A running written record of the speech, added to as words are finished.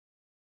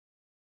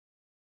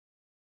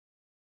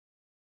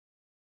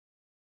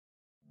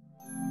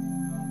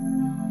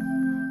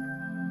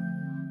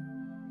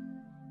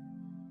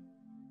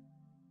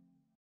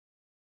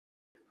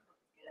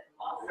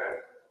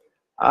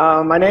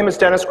My name is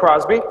Dennis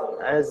Crosby.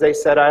 As they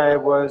said, I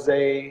was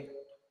a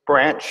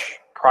branch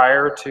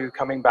prior to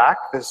coming back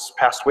this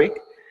past week.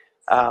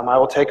 I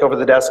will take over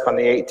the desk on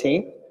the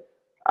 18th.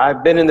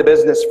 I've been in the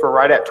business for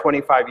right at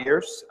 25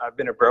 years. I've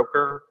been a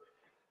broker,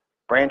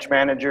 branch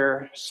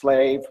manager,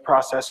 slave,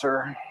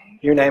 processor,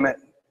 you name it,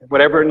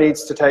 whatever it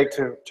needs to take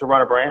to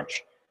run a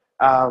branch.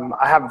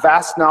 I have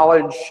vast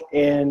knowledge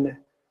in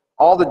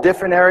all the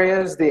different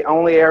areas. The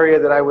only area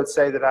that I would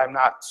say that I'm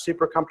not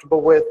super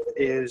comfortable with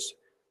is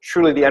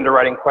truly the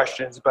underwriting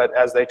questions, but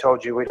as they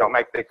told you, we don't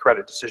make the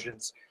credit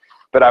decisions.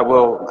 But I've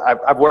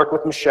worked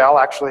with Michelle,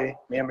 actually.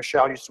 Me and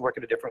Michelle used to work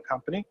at a different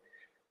company.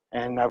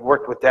 And I've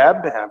worked with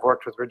Deb, and I've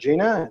worked with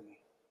Regina.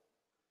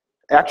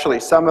 And actually,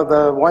 some of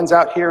the ones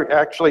out here,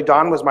 actually,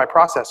 Dawn was my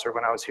processor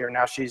when I was here.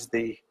 Now she's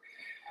the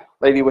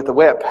lady with the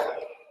whip,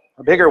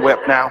 a bigger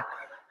whip now.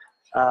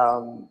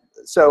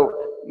 So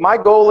my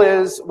goal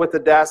is with the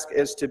desk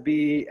is to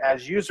be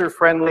as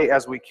user-friendly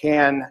as we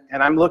can,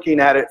 and I'm looking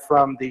at it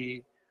from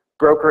the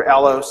broker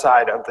LO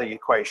side of the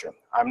equation.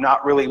 I'm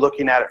not really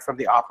looking at it from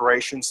the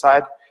operations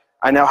side.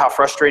 I know how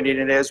frustrating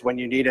it is when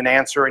you need an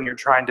answer and you're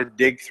trying to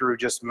dig through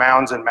just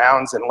mounds and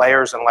mounds and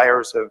layers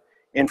of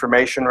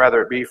information,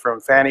 whether it be from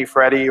Fannie,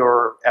 Freddie,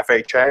 or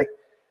FHA.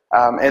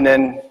 And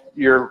then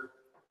your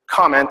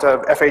comment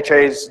of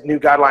FHA's new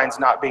guidelines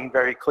not being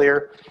very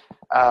clear.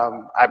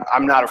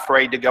 I'm not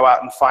afraid to go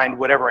out and find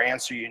whatever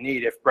answer you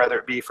need, whether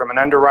it be from an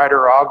underwriter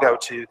or I'll go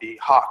to the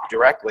hawk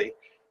directly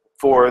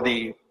for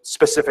the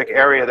specific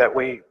area that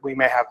we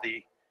may have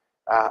the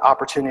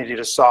opportunity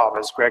to solve,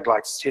 as Greg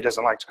likes. He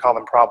doesn't like to call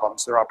them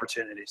problems, they're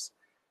opportunities.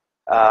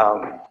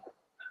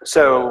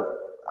 So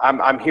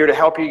I'm here to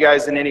help you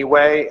guys in any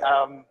way.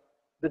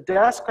 The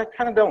desk, I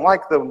kind of don't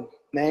like the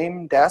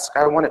name desk.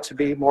 I want it to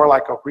be more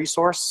like a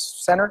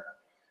resource center.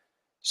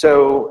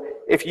 So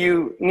if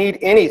you need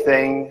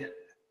anything,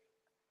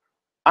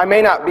 I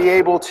may not be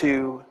able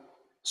to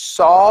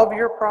solve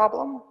your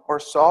problem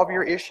or solve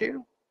your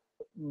issue,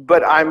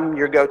 but I'm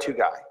your go-to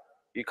guy.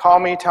 You call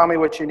me, tell me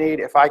what you need.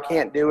 If I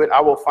can't do it,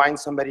 I will find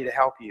somebody to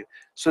help you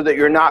so that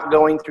you're not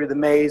going through the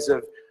maze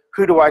of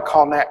who do I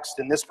call next,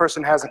 and this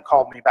person hasn't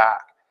called me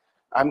back.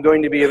 I'm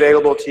going to be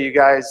available to you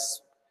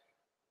guys.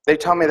 They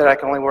tell me that I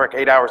can only work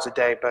 8 hours a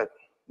day, but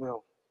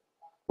we'll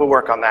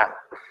work on that.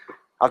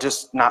 I'll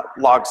just not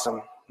log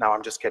some. No,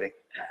 I'm just kidding.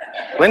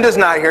 Linda's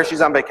not here.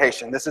 She's on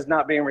vacation. This is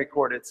not being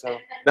recorded, so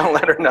don't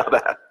let her know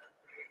that.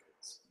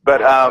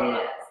 But,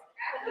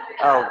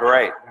 oh,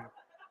 great.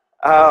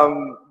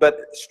 But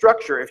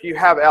structure, if you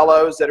have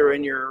LOs that are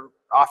in your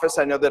office,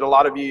 I know that a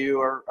lot of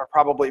you are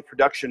probably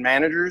production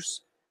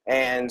managers,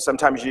 and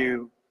sometimes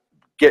you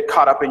get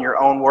caught up in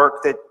your own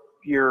work that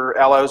your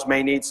LOs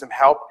may need some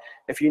help.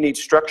 If you need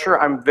structure,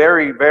 I'm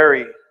very,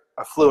 very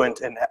affluent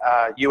in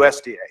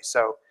USDA.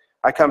 So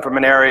I come from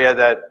an area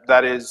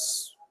that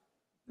is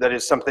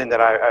something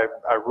that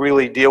I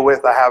really deal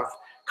with. I have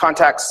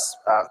contacts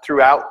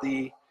throughout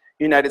the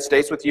United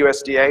States with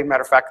USDA.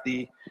 Matter of fact,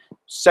 the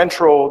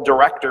central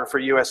director for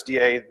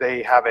USDA,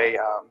 they have a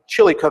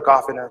chili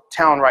cook-off in a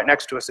town right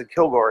next to us in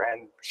Kilgore,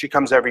 and she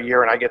comes every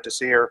year, and I get to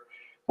see her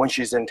when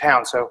she's in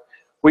town. So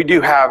we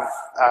do have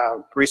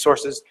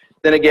resources.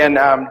 Then again,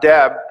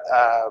 Deb,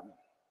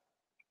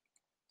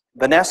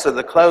 Vanessa,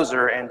 the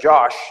closer, and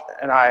Josh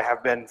and I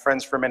have been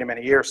friends for many,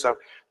 many years. So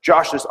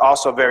Josh is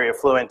also very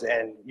affluent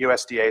in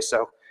USDA.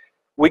 So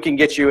we can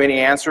get you any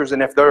answers.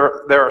 And if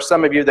there are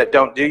some of you that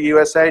don't do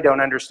USA,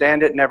 don't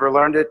understand it, never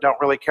learned it, don't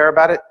really care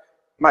about it,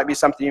 might be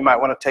something you might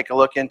want to take a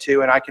look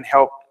into, and I can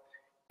help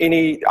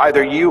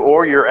either you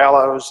or your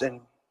LOs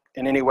in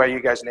any way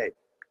you guys need.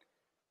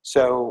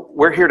 So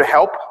we're here to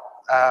help.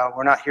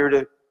 We're not here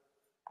to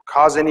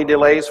cause any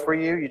delays for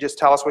you. You just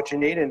tell us what you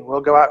need and we'll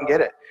go out and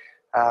get it.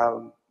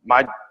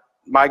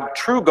 My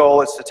true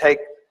goal is to take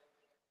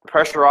the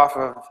pressure off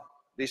of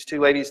these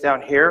two ladies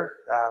down here,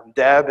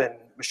 Deb and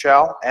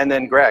Michelle, and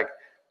then Greg.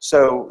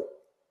 So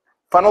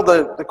funnel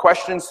the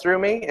questions through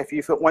me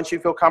once you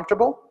feel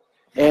comfortable,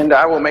 and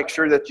I will make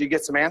sure that you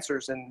get some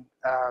answers, and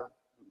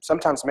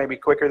sometimes maybe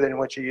quicker than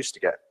what you used to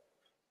get.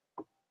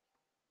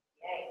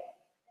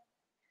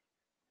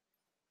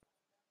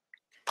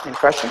 Any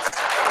questions?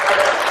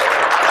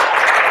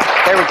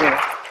 Hey, Regina.